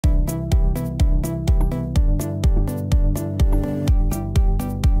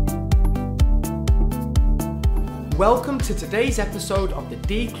Welcome to today's episode of the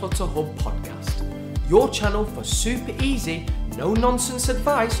Declutter Hub podcast, your channel for super easy, no-nonsense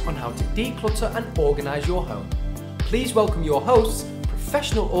advice on how to declutter and organise your home. Please welcome your hosts,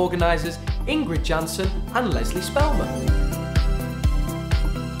 professional organisers Ingrid Jansen and Leslie Spellman.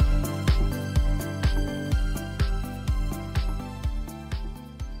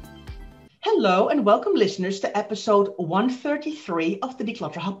 Hello and welcome listeners to episode 133 of the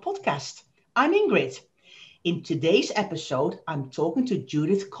Declutter Hub podcast. I'm Ingrid. In today's episode, I'm talking to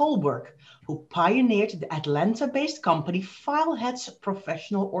Judith Kolberg, who pioneered the Atlanta-based company FileHeads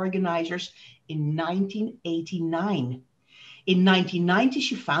Professional Organizers in 1989. In 1990,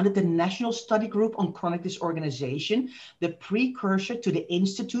 she founded the National Study Group on Chronic Disorganization, the precursor to the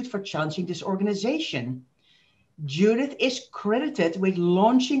Institute for Challenging Disorganization. Judith is credited with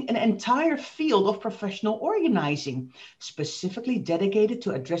launching an entire field of professional organizing, specifically dedicated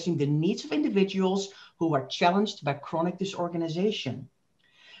to addressing the needs of individuals who are challenged by chronic disorganization.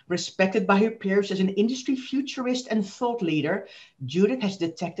 Respected by her peers as an industry futurist and thought leader, Judith has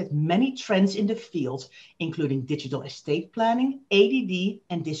detected many trends in the field, including digital estate planning, ADD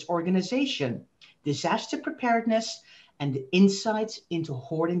and disorganization, disaster preparedness, and the insights into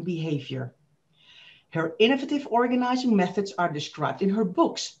hoarding behavior. Her innovative organizing methods are described in her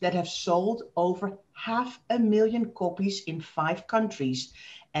books that have sold over 500,000 copies in 5 countries,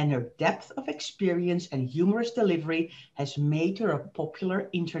 and her depth of experience and humorous delivery has made her a popular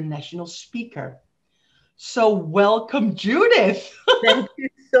international speaker. So welcome, Judith. Thank you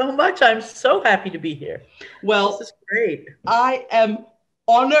so much. I'm so happy to be here. Well, this is great. I am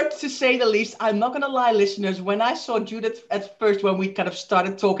honored, to say the least. I'm not going to lie, listeners. When I saw Judith at first, when we kind of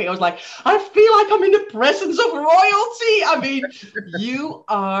started talking, I was like, I feel like I'm in the presence of royalty. I mean, you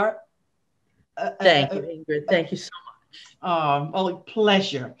are. Thank you, Ingrid. Thank you so much. Oh,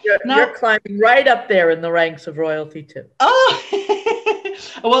 pleasure. You're climbing right up there in the ranks of royalty too. Oh,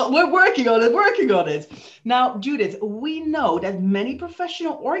 well, we're working on it. Now, Judith, we know that many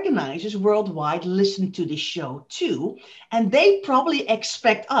professional organizers worldwide listen to this show too, and they probably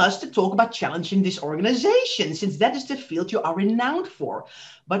expect us to talk about challenging disorganization, since that is the field you are renowned for.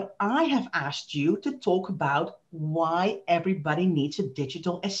 But I have asked you to talk about why everybody needs a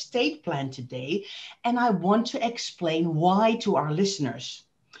digital estate plan today, and I want to explain why to our listeners.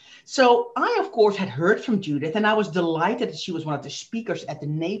 So I, of course, had heard from Judith, and I was delighted that she was one of the speakers at the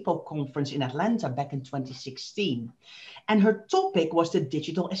NAPO conference in Atlanta back in 2016. And her topic was the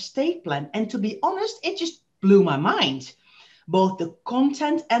digital estate plan. And to be honest, it just blew my mind. Both the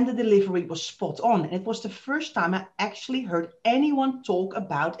content and the delivery was spot on. And it was the first time I actually heard anyone talk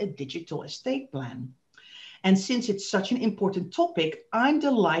about a digital estate plan. And since it's such an important topic, I'm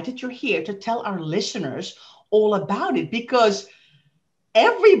delighted you're here to tell our listeners all about it, because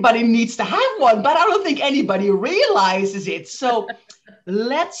everybody needs to have one, but I don't think anybody realizes it. So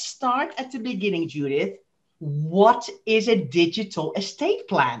let's start at the beginning, Judith. What is a digital estate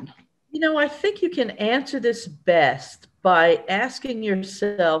plan? You know, I think you can answer this best by asking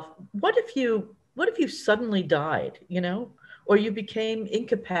yourself, what if you suddenly died, or you became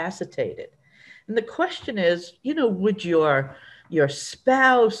incapacitated? And the question is, would your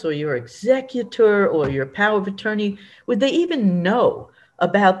spouse or your executor or your power of attorney, would they even know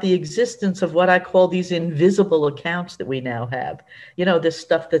about the existence of what I call these invisible accounts that we now have? This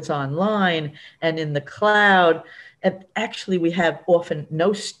stuff that's online and in the cloud. And actually, we have often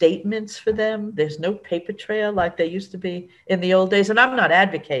no statements for them. There's no paper trail like there used to be in the old days. And I'm not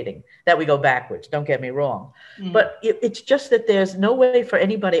advocating that we go backwards, don't get me wrong. But it's just that there's no way for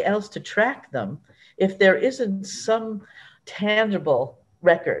anybody else to track them if there isn't some tangible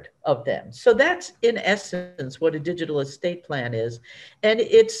record of them. So that's in essence what a digital estate plan is. And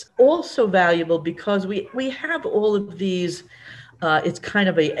it's also valuable because we have all of these, it's kind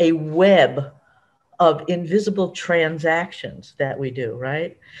of a web of invisible transactions that we do,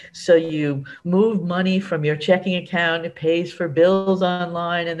 right? So you move money from your checking account, it pays for bills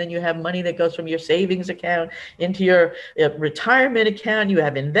online, and then you have money that goes from your savings account into your retirement account, you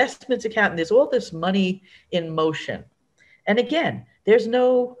have investments account, and there's all this money in motion. And again, there's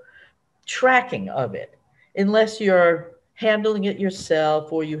no tracking of it unless you're handling it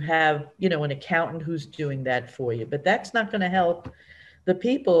yourself or you have, an accountant who's doing that for you. But that's not going to help the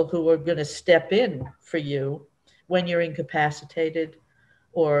people who are going to step in for you when you're incapacitated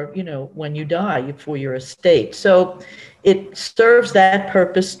or, when you die for your estate. So it serves that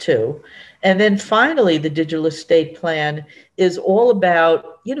purpose too. And then finally, the digital estate plan is all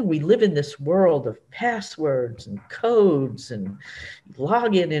about, we live in this world of passwords and codes and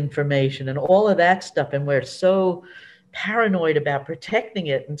login information and all of that stuff. And we're so paranoid about protecting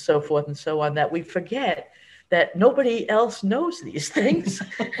it and so forth and so on that we forget that nobody else knows these things.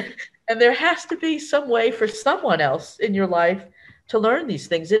 And there has to be some way for someone else in your life to learn these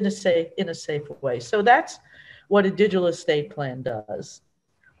things in a safe way. So that's what a digital estate plan does.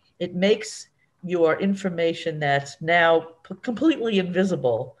 It makes your information that's now completely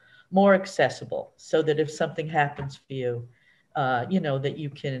invisible more accessible, so that if something happens for you, that you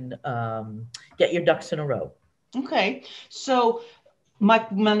can get your ducks in a row. Okay. So my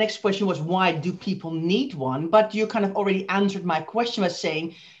next question was, why do people need one? But you kind of already answered my question by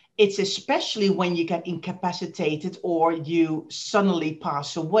saying it's especially when you get incapacitated or you suddenly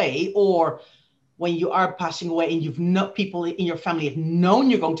pass away, or when you are passing away and you've not, people in your family have known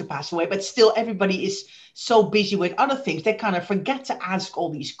you're going to pass away, but still everybody is so busy with other things, they kind of forget to ask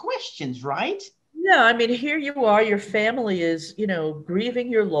all these questions, right? Yeah, I mean, here you are, your family is,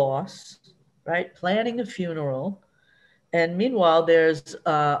 grieving your loss, right? Planning a funeral. And meanwhile, there's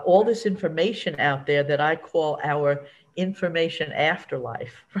all this information out there that I call our information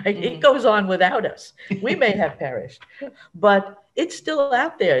afterlife, right? Mm-hmm. It goes on without us. We may have perished, but it's still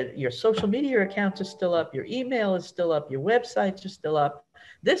out there. Your social media accounts are still up. Your email is still up. Your websites are still up.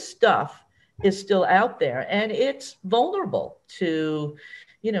 This stuff is still out there, and it's vulnerable to,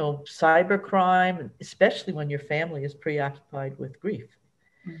 cybercrime, especially when your family is preoccupied with grief.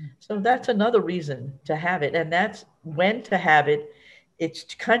 Mm-hmm. So that's another reason to have it. And that's when to have it. It's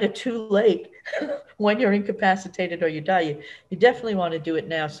kind of too late when you're incapacitated or you die. You definitely want to do it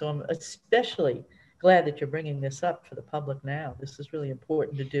now. So I'm especially glad that you're bringing this up for the public now. This is really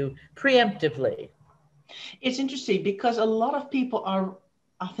important to do preemptively. It's interesting because a lot of people are,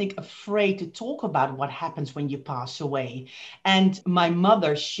 I think, afraid to talk about what happens when you pass away. And my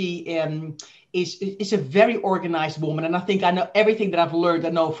mother, she is a very organized woman, and I think I know everything that I've learned. I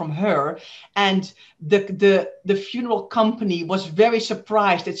know from her. And the funeral company was very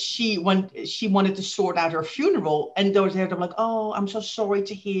surprised that she wanted to sort out her funeral, and they were like, "Oh, I'm so sorry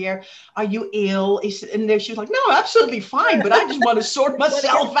to hear. Are you ill?" And then she was like, "No, absolutely fine, but I just want to sort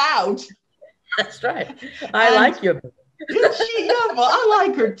myself out." That's right. I like your. Well, I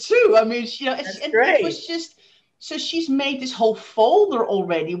like her too. I mean, it was just, so she's made this whole folder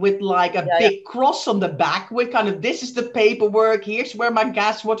already with like a big cross on the back with kind of, this is the paperwork, here's where my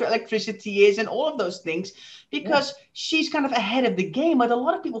gas, water, electricity is, and all of those things, because she's kind of ahead of the game. But a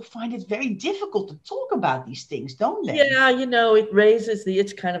lot of people find it very difficult to talk about these things, don't they? Yeah, it raises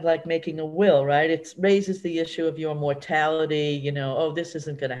it's kind of like making a will, right? It raises the issue of your mortality, this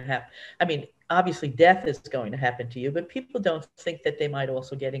isn't going to happen. I mean, obviously death is going to happen to you, but people don't think that they might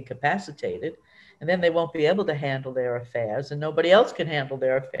also get incapacitated, and then they won't be able to handle their affairs, and nobody else can handle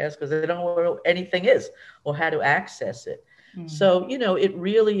their affairs because they don't know where anything is or how to access it. Mm. So, it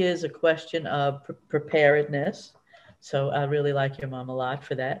really is a question of preparedness. So I really like your mom a lot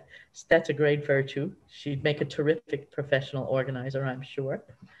for that. That's a great virtue. She'd make a terrific professional organizer, I'm sure.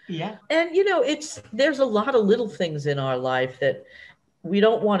 Yeah. And, there's a lot of little things in our life that we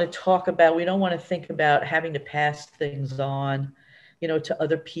don't want to talk about. We don't want to think about having to pass things on, to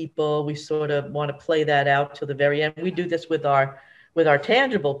other people. We sort of want to play that out to the very end. We do this with our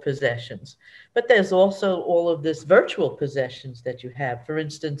tangible possessions, but there's also all of this virtual possessions that you have. For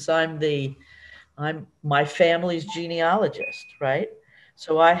instance, I'm my family's genealogist, right?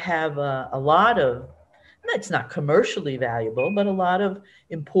 So I have a lot of, it's not commercially valuable, but a lot of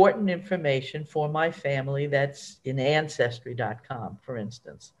important information for my family that's in ancestry.com, for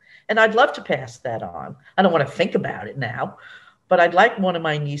instance. And I'd love to pass that on. I don't want to think about it now, but I'd like one of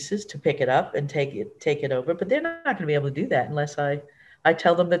my nieces to pick it up and take it over. But they're not going to be able to do that unless I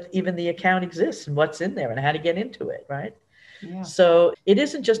tell them that even the account exists and what's in there and how to get into it, right? Yeah. So it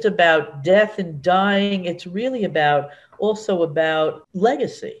isn't just about death and dying. It's really also about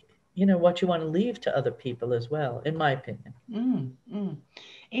legacy. What you want to leave to other people as well, in my opinion.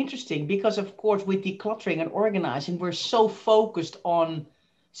 Interesting, because of course with decluttering and organizing, we're so focused on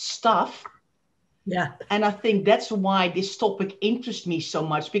stuff. Yeah. And I think that's why this topic interests me so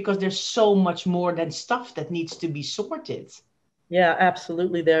much, because there's so much more than stuff that needs to be sorted. Yeah,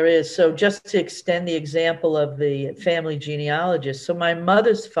 absolutely there is. So just to extend the example of the family genealogist. So my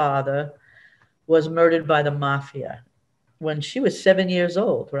mother's father was murdered by the mafia when she was 7 years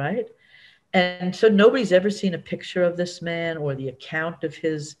old, right? And so nobody's ever seen a picture of this man or the account of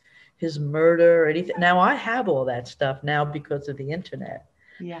his murder or anything. Now I have all that stuff now because of the internet.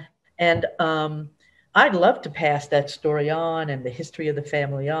 Yeah. And I'd love to pass that story on and the history of the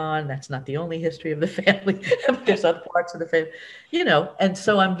family on. That's not the only history of the family. There's other parts of the family, And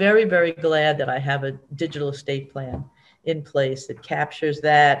so I'm very, very glad that I have a digital estate plan in place that captures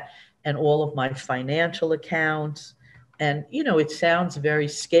that and all of my financial accounts. And, it sounds very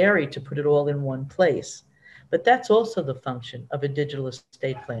scary to put it all in one place, But that's also the function of a digital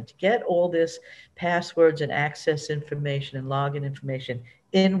estate plan, to get all this passwords and access information and login information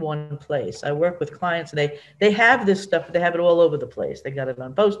in one place. I work with clients and they have this stuff, but they have it all over the place. They got it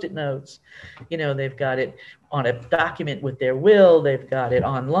on Post-it notes, they've got it on a document with their will, they've got it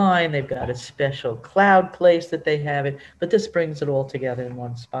online, they've got a special cloud place that they have it, but this brings it all together in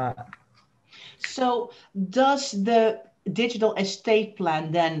one spot. So does the digital estate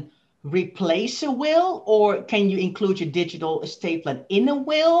plan then replace a will, or can you include your digital estate plan in a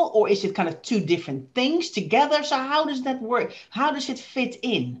will, or is it kind of two different things together? So how does that work? How does it fit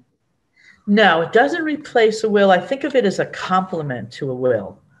in? No, it doesn't replace a will. I think of it as a complement to a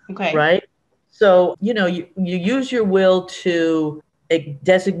will. Okay. Right? So, you use your will to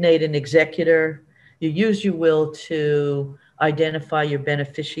designate an executor. You use your will to identify your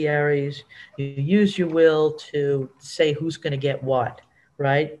beneficiaries. You use your will to say who's going to get what,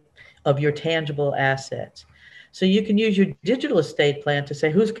 right, of your tangible assets. So you can use your digital estate plan to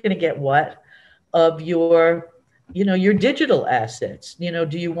say who's going to get what of your digital assets. Do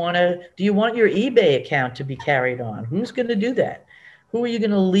you want your eBay account to be carried on? Who's going to do that? Who are you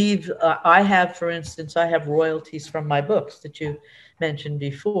going to leave? For instance, I have royalties from my books that you mentioned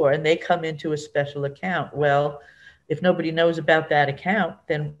before, and they come into a special account. Well, if nobody knows about that account,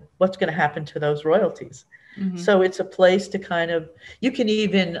 then what's going to happen to those royalties? Mm-hmm. So it's a place to you can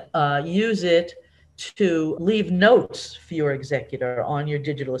even use it to leave notes for your executor on your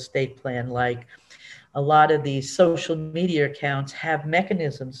digital estate plan. Like a lot of these social media accounts have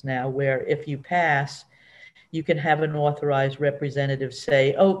mechanisms now where if you pass, you can have an authorized representative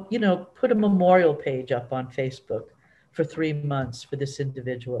say, put a memorial page up on Facebook for 3 months for this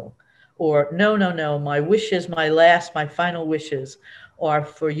individual. Or no, my final wishes are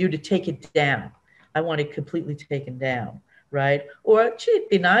for you to take it down. I want it completely taken down, right? Or it'd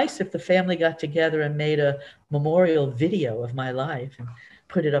be nice if the family got together and made a memorial video of my life and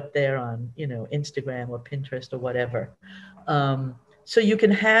put it up there on, Instagram or Pinterest or whatever. So you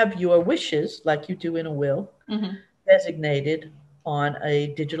can have your wishes, like you do in a will, mm-hmm. designated on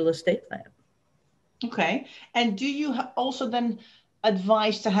a digital estate plan. Okay. And do you also then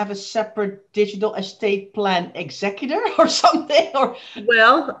advise to have a separate digital estate plan executor or something? Or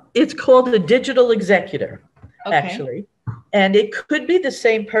well, it's called a digital executor, okay. Actually. And it could be the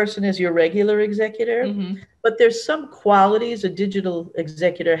same person as your regular executor, mm-hmm. but there's some qualities a digital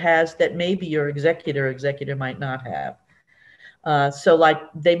executor has that maybe your executor might not have. So like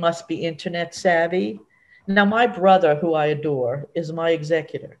they must be internet savvy. Now, my brother, who I adore, is my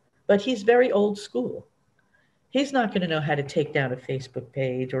executor, but he's very old school. He's not going to know how to take down a Facebook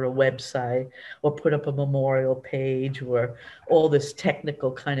page or a website or put up a memorial page or all this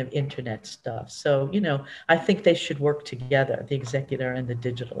technical kind of internet stuff. So, I think they should work together, the executor and the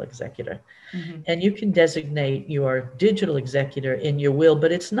digital executor. Mm-hmm. And you can designate your digital executor in your will,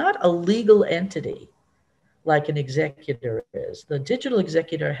 but it's not a legal entity like an executor is. The digital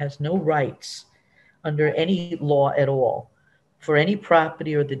executor has no rights under any law at all for any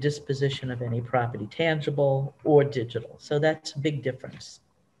property or the disposition of any property, tangible or digital. So that's a big difference.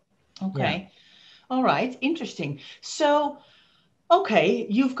 Okay. Yeah. All right. Interesting. So, okay,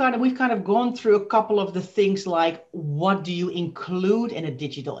 we've kind of gone through a couple of the things like what do you include in a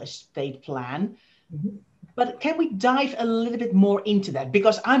digital estate plan? Mm-hmm. But can we dive a little bit more into that?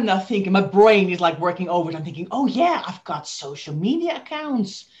 Because I'm not thinking, my brain is like working over it. I'm thinking, oh yeah, I've got social media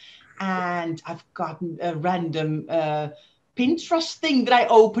accounts and I've got a random Pinterest thing that I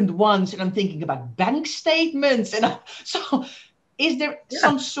opened once, and I'm thinking about bank statements. And so is there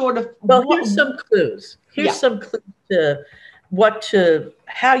some sort of... Well, here's some clues. Here's some clues to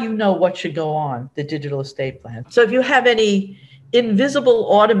how you know what should go on the digital estate plan. So if you have any invisible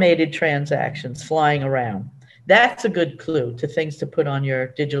automated transactions flying around, that's a good clue to things to put on your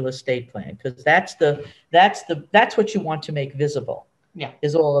digital estate plan, because that's what you want to make visible. Yeah,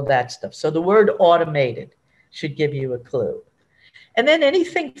 is all of that stuff. So the word automated should give you a clue. And then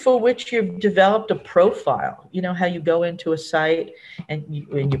anything for which you've developed a profile, how you go into a site and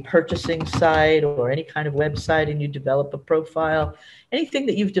your purchasing site or any kind of website and you develop a profile, anything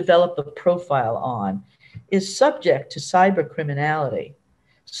that you've developed a profile on is subject to cyber criminality.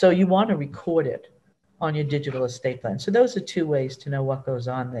 So you want to record it on your digital estate plan. So those are two ways to know what goes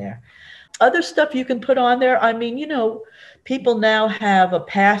on there. Other stuff you can put on there, people now have a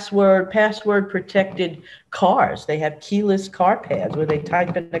password protected cars. They have keyless car pads where they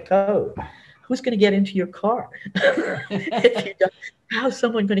type in a code. Who's going to get into your car? If you don't, how's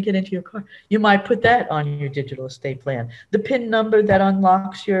someone going to get into your car? You might put that on your digital estate plan. The PIN number that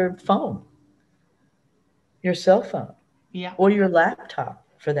unlocks your phone, your cell phone, or your laptop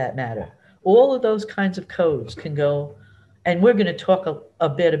for that matter, All of those kinds of codes can go, and we're going to talk a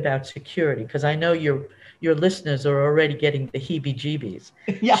bit about security, because I know your listeners are already getting the heebie-jeebies.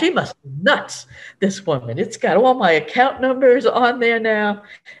 Yeah. She must be nuts, this woman. It's got all my account numbers on there now,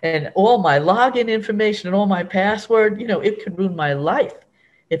 and all my login information and all my password. You know, it could ruin my life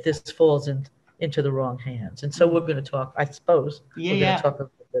if this falls into the wrong hands. And so we're going to talk, I suppose, we're going to talk a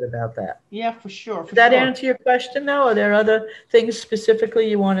little bit about that. Yeah, for sure. Did that answer your question, though? Are there other things specifically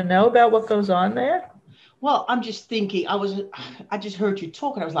you want to know about what goes on there? Well, I'm just thinking, I just heard you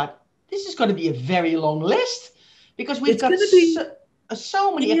talk and I was like, this is going to be a very long list, because we've got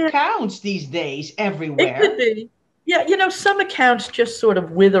so many accounts these days everywhere. It could be. Yeah, you know, some accounts just sort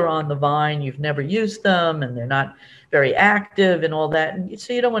of wither on the vine. You've never used them and they're not very active and all that. And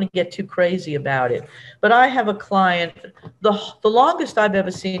so you don't want to get too crazy about it. But I have a client, the longest I've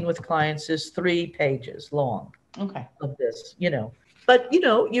ever seen with clients is 3 pages long of this, you know. But, you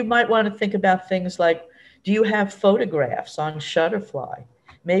know, you might want to think about things like, do you have photographs on Shutterfly?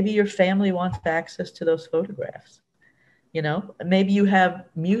 Maybe your family wants access to those photographs. You know, maybe you have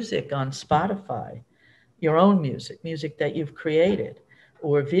music on Spotify, your own music that you've created,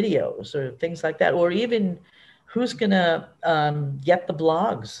 or videos or things like that. Or even who's going to get the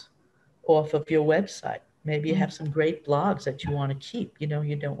blogs off of your website. Maybe you have some great blogs that you want to keep, you know,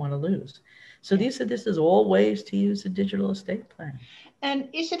 you don't want to lose. So this is all ways to use a digital estate plan. And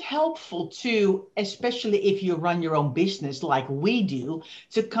is it helpful to, especially if you run your own business like we do,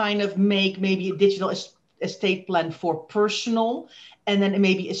 to kind of make maybe a digital estate plan for personal, and then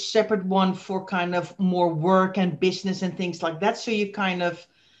maybe a separate one for kind of more work and business and things like that? So you kind of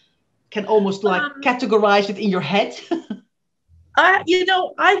can almost like categorize it in your head. You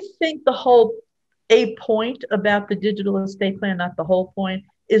know, I think a point about the digital estate plan, not the whole point,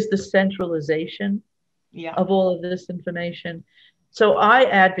 is the centralization of all of this information. So I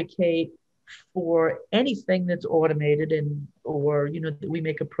advocate for anything that's automated or, you know, that we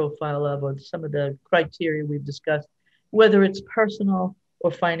make a profile of, or some of the criteria we've discussed, whether it's personal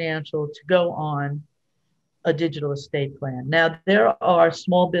or financial, to go on a digital estate plan. Now, there are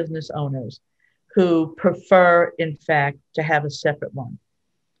small business owners who prefer, in fact, to have a separate one,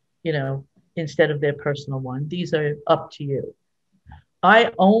 you know, instead of their personal one. These are up to you.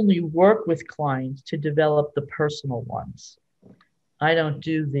 I only work with clients to develop the personal ones. I don't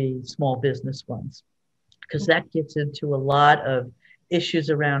do the small business ones, because that gets into a lot of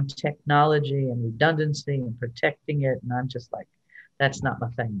issues around technology and redundancy and protecting it. And I'm just like, that's not my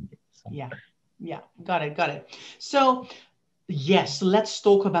thing. So. Yeah. Got it. So yes, let's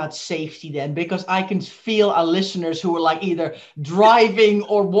talk about safety then, because I can feel our listeners who are like either driving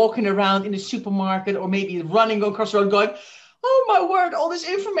or walking around in the supermarket, or maybe running across the road going, oh my word, all this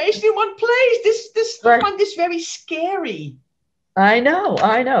information in one place. I find this very scary. I know.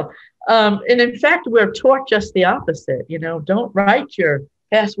 And in fact, we're taught just the opposite. You know, don't write your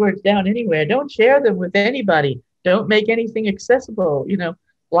passwords down anywhere. Don't share them with anybody. Don't make anything accessible, you know,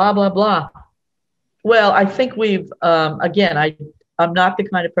 blah, blah, blah. Well, I think we've, again, I'm not the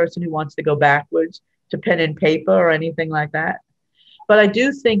kind of person who wants to go backwards to pen and paper or anything like that. But I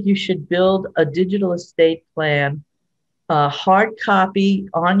do think you should build a digital estate plan, hard copy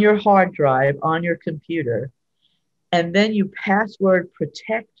on your hard drive, on your computer. And then you password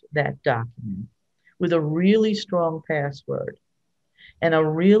protect that document with a really strong password. And a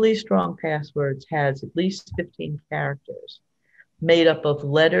really strong password has at least 15 characters made up of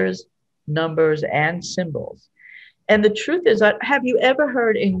letters, numbers, and symbols. And the truth is, have you ever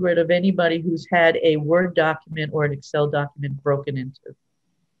heard, Ingrid, of anybody who's had a Word document or an Excel document broken into?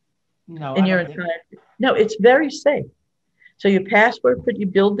 No. No, it's very safe. So you you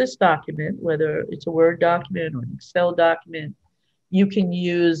build this document, whether it's a Word document or an Excel document. You can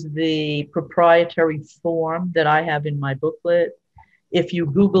use the proprietary form that I have in my booklet. If you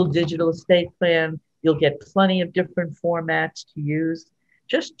Google digital estate plan, you'll get plenty of different formats to use.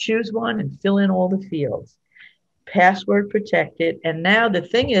 Just choose one and fill in all the fields. Password protect it. And now the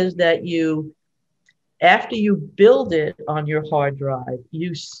thing is that after you build it on your hard drive,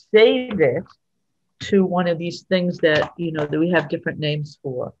 you save it to one of these things that, you know, that we have different names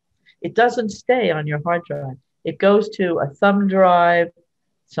for. It doesn't stay on your hard drive. It goes to a thumb drive.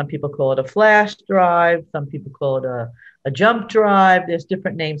 Some people call it a flash drive. Some people call it a jump drive. There's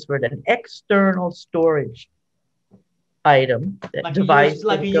different names for it. An external storage item, like device.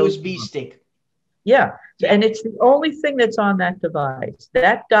 Like a USB stick. Yeah. And it's the only thing that's on that device.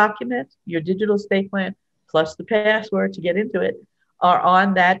 That document, your digital estate plan, plus the password to get into it, are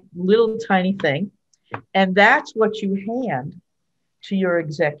on that little tiny thing. And that's what you hand to your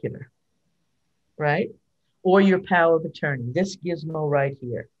executor, right? Or your power of attorney, this gizmo right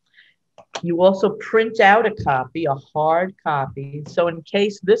here. You also print out a copy, a hard copy. So in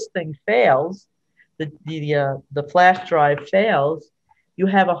case this thing fails, the flash drive fails, you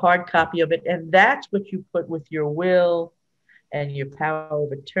have a hard copy of it. And that's what you put with your will and your power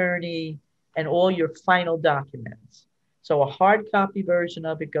of attorney and all your final documents. So a hard copy version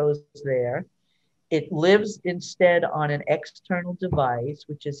of it goes there. It lives instead on an external device,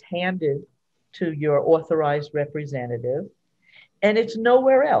 which is handed to your authorized representative. And it's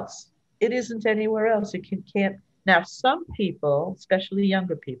nowhere else. It isn't anywhere else. It can't. Now, some people, especially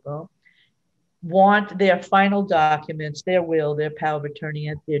younger people, want their final documents, their will, their power of attorney,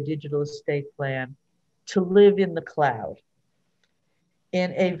 and their digital estate plan to live in the cloud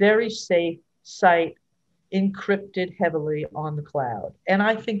in a very safe site, encrypted heavily on the cloud. And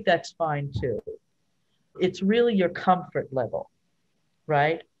I think that's fine too. It's really your comfort level,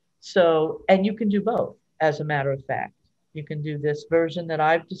 right? So, and you can do both, as a matter of fact. You can do this version that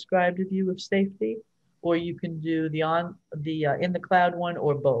I've described of you of safety, or you can do the in the cloud one,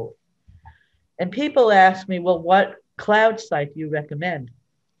 or both. And people ask me, well, what cloud site do you recommend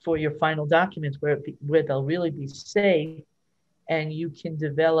for your final documents where they'll really be safe and you can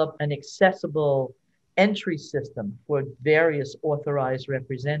develop an accessible entry system for various authorized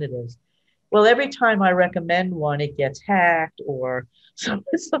representatives? Well, every time I recommend one, it gets hacked or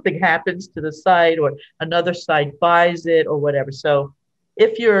something happens to the site or another site buys it or whatever. So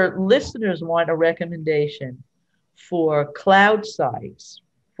if your listeners want a recommendation for cloud sites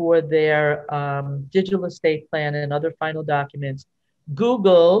for their digital estate plan and other final documents,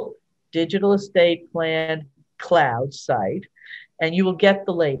 Google digital estate plan cloud site, and you will get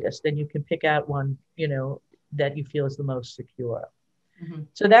the latest, and you can pick out one, that you feel is the most secure. Mm-hmm.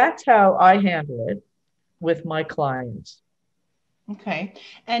 So that's how I handle it with my clients. Okay.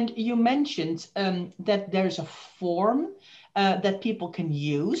 And you mentioned that there's a form that people can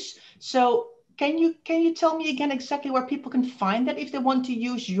use. So can you tell me again exactly where people can find that if they want to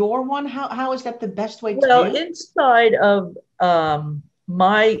use your one? How is that the best way to do? Well, inside of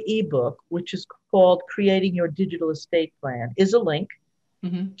my ebook, which is called Creating Your Digital Estate Plan, is a link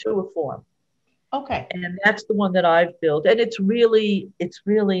to a form. Okay. And that's the one that I've built. And it's really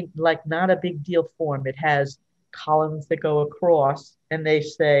like not a big deal form. It has columns that go across and they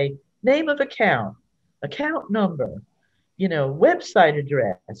say name of account number, website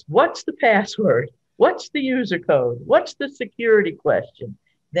address, what's the password, what's the user code, what's the security question.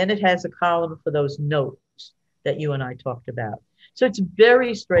 Then it has a column for those notes that you and I talked about. So it's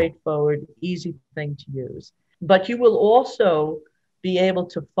very straightforward, easy thing to use. But you will also be able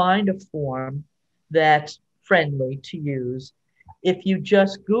to find a form that's friendly to use if you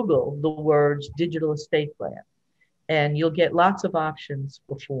just Google the words digital estate plan, and you'll get lots of options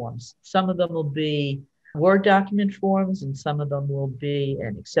for forms. Some of them will be Word document forms, and some of them will be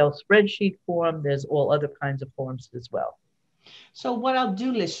an Excel spreadsheet form. There's all other kinds of forms as well. So what I'll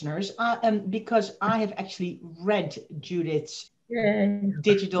do, listeners, because I have actually read Judith's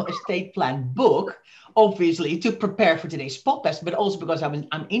digital estate plan book, obviously to prepare for today's podcast, but also because I'm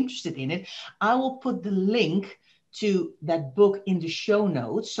interested in it, I will put the link to that book in the show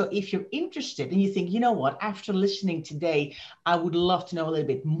notes. So if you're interested and you think, what, after listening today, I would love to know a little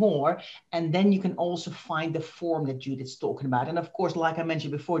bit more. And then you can also find the form that Judith's talking about. And of course, like I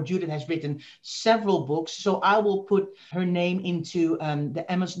mentioned before, Judith has written several books. So I will put her name into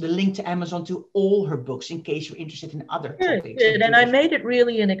the link to Amazon to all her books in case you're interested in other topics. And I made it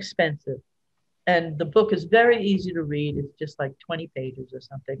really inexpensive. And the book is very easy to read. It's just like 20 pages or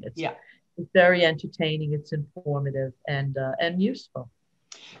something. It's very entertaining. It's informative and useful.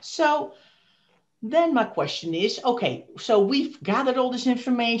 So then my question is, okay, so we've gathered all this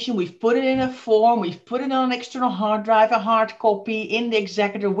information. We've put it in a form. We've put it on an external hard drive, a hard copy in the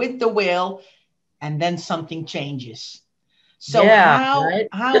executor with the will, and then something changes. So how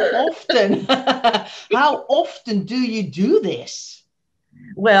often, how often do you do this?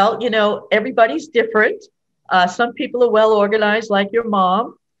 Well, everybody's different. Some people are well organized, like your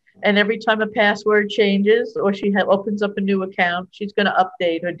mom. And every time a password changes or she opens up a new account, she's going to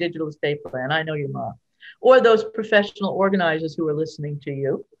update her digital estate plan. I know your mom. Or those professional organizers who are listening to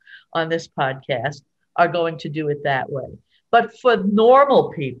you on this podcast are going to do it that way. But for normal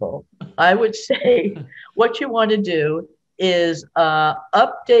people, I would say what you want to do is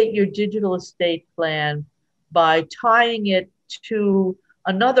update your digital estate plan by tying it to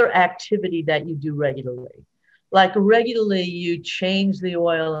another activity that you do regularly. Like regularly, you change the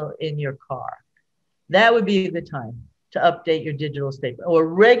oil in your car. That would be the time to update your digital estate plan. Or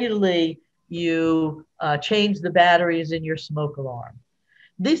regularly, you change the batteries in your smoke alarm.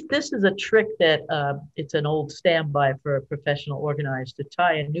 This is a trick that it's an old standby for a professional organizer to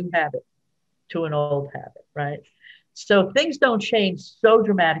tie a new habit to an old habit, right? So things don't change so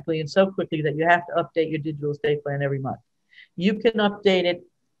dramatically and so quickly that you have to update your digital estate plan every month. You can update it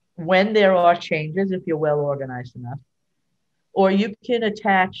when there are changes if you're well organized enough, or you can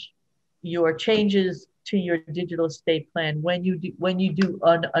attach your changes to your digital estate plan when you do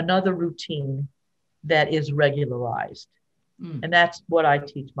another routine that is regularized. And that's what I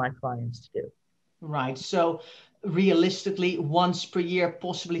teach my clients to do. Right. So realistically, once per year,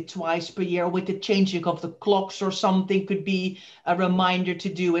 possibly twice per year, with the changing of the clocks or something could be a reminder to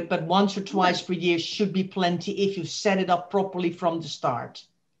do it. But once or twice per year should be plenty if you set it up properly from the start.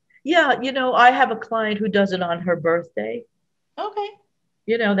 Yeah. I have a client who does it on her birthday. Okay.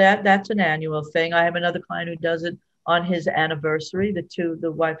 That's an annual thing. I have another client who does it on his anniversary.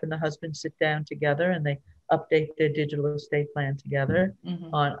 The wife and the husband sit down together and they update their digital estate plan together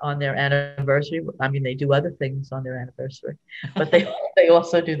on their anniversary. I mean, they do other things on their anniversary, but they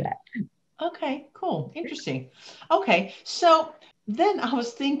also do that. Okay, cool. Interesting. Okay, so then I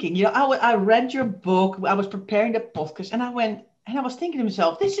was thinking, I read your book, I was preparing the podcast, and I was thinking to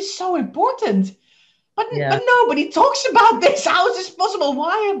myself, this is so important. But nobody talks about this. How is this possible?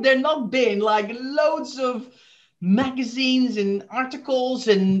 Why have there not been like loads of magazines and articles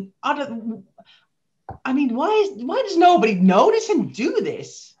and other? I mean, why does nobody notice and do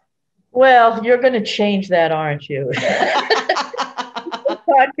this? Well, you're going to change that, aren't you?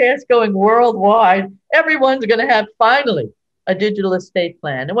 Podcast going worldwide. Everyone's going to have finally a digital estate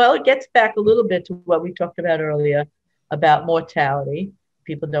plan. And well, it gets back a little bit to what we talked about earlier about mortality.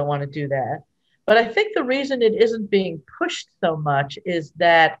 People don't want to do that. But I think the reason it isn't being pushed so much is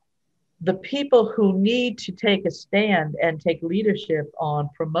that the people who need to take a stand and take leadership on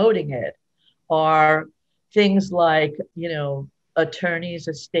promoting it are things like, attorneys,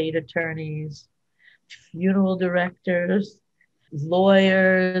 estate attorneys, funeral directors,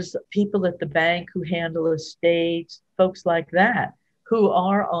 lawyers, people at the bank who handle estates, folks like that, who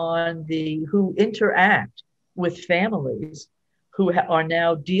interact with families who are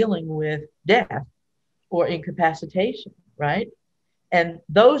now dealing with death or incapacitation, right? And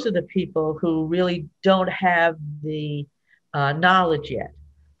those are the people who really don't have the knowledge yet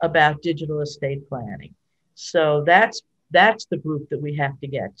about digital estate planning. So that's the group that we have to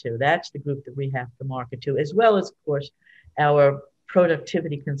get to. That's the group that we have to market to, as well as, of course, our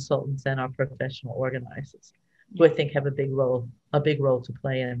productivity consultants and our professional organizers, who I think have a big role to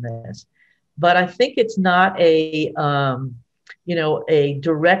play in this. But I think it's not a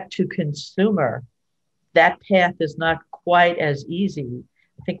direct to consumer. That path is not quite as easy.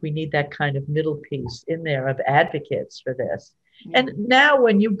 I think we need that kind of middle piece in there of advocates for this. And now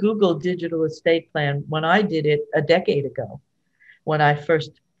when you Google digital estate plan, when I did it a decade ago, when I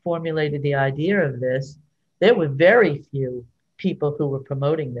first formulated the idea of this, there were very few people who were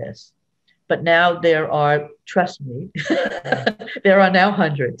promoting this. But now there are, trust me, there are now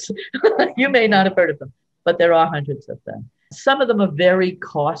hundreds. You may not have heard of them, but there are hundreds of them. Some of them are very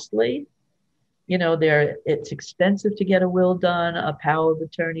costly. It's expensive to get a will done, a power of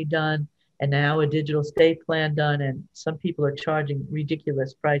attorney done, and now a digital estate plan done. And some people are charging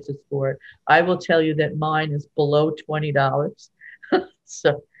ridiculous prices for it. I will tell you that mine is below $20.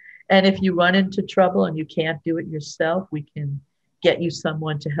 So, and if you run into trouble and you can't do it yourself, we can get you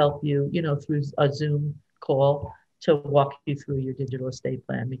someone to help you, through a Zoom call to walk you through your digital estate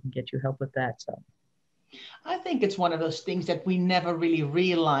plan. We can get you help with that. So I think it's one of those things that we never really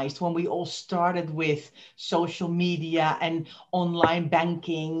realized when we all started with social media and online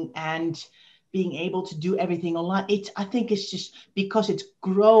banking and being able to do everything online. I think it's just because it's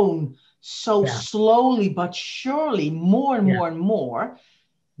grown so slowly but surely, more and more and more,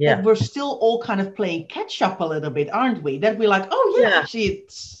 that we're still all kind of playing catch up a little bit, aren't we? That we're like, actually,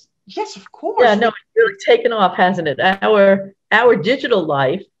 yes, of course. Yeah, no, it's really taken off, hasn't it? Our digital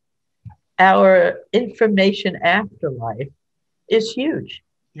life, our information afterlife is huge,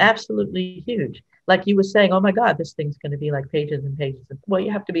 absolutely huge. Like you were saying, oh my God, this thing's going to be like pages and pages. Well, you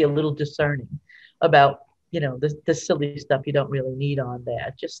have to be a little discerning about, the silly stuff you don't really need on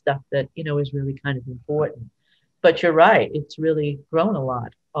there, just stuff that, is really kind of important. But you're right, it's really grown a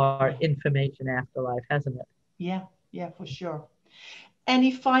lot, our information afterlife, hasn't it? Yeah, for sure.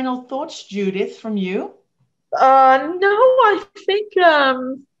 Any final thoughts, Judith, from you? No, I think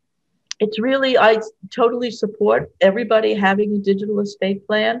it's really, I totally support everybody having a digital estate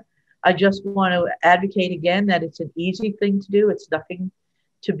plan. I just want to advocate again that it's an easy thing to do. It's nothing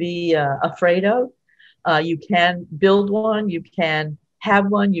to be afraid of. You can build one, you can have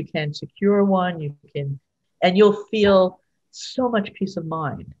one, you can secure one, and you'll feel so much peace of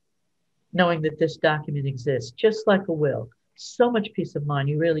mind knowing that this document exists, just like a will. So much peace of mind.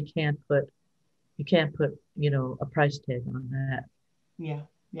 You really can't put You can't put, a price tag on that.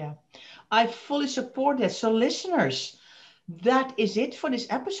 Yeah. I fully support that. So listeners, that is it for this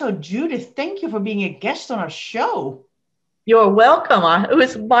episode. Judith, thank you for being a guest on our show. You're welcome. It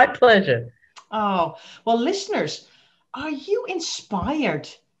was my pleasure. Oh, well, listeners, are you inspired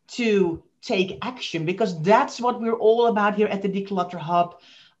to take action? Because that's what we're all about here at the Declutter Hub.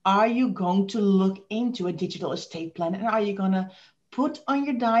 Are you going to look into a digital estate plan? And are you going to put on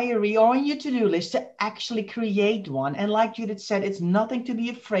your diary or on your to-do list to actually create one? And like Judith said, it's nothing to be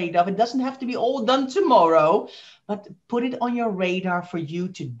afraid of. It doesn't have to be all done tomorrow, but put it on your radar for you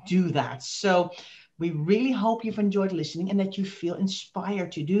to do that. So we really hope you've enjoyed listening and that you feel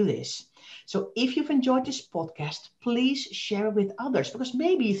inspired to do this. So if you've enjoyed this podcast, please share it with others, because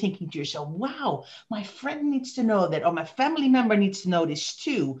maybe you're thinking to yourself, wow, my friend needs to know that, or my family member needs to know this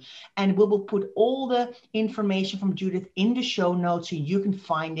too. And we will put all the information from Judith in the show notes so you can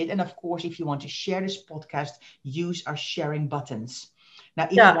find it. And of course, if you want to share this podcast, use our sharing buttons. Now,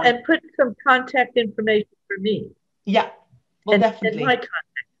 if and put some contact information for me. Yeah, well, definitely. And my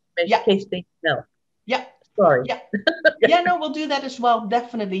contact information in case things help. Yeah. Sorry. Yeah, no, we'll do that as well.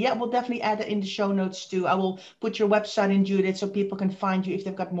 Definitely. Yeah, we'll definitely add it in the show notes too. I will put your website in, Judith, so people can find you if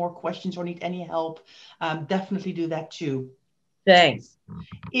they've got more questions or need any help. Definitely do that too. Thanks.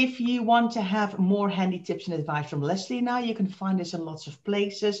 If you want to have more handy tips and advice from Leslie and I, you can find us in lots of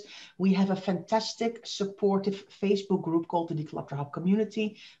places. We have a fantastic, supportive Facebook group called the Declutter Hub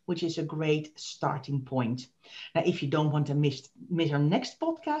Community, which is a great starting point. Now, if you don't want to miss our next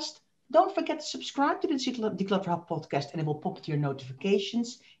podcast, don't forget to subscribe to the Declutter Hub podcast, and it will pop into your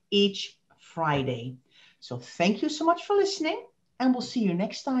notifications each Friday. So thank you so much for listening, and we'll see you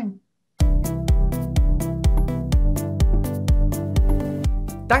next time.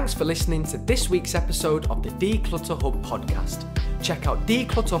 Thanks for listening to this week's episode of the Declutter Hub podcast. Check out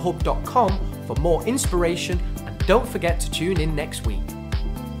declutterhub.com for more inspiration, and don't forget to tune in next week.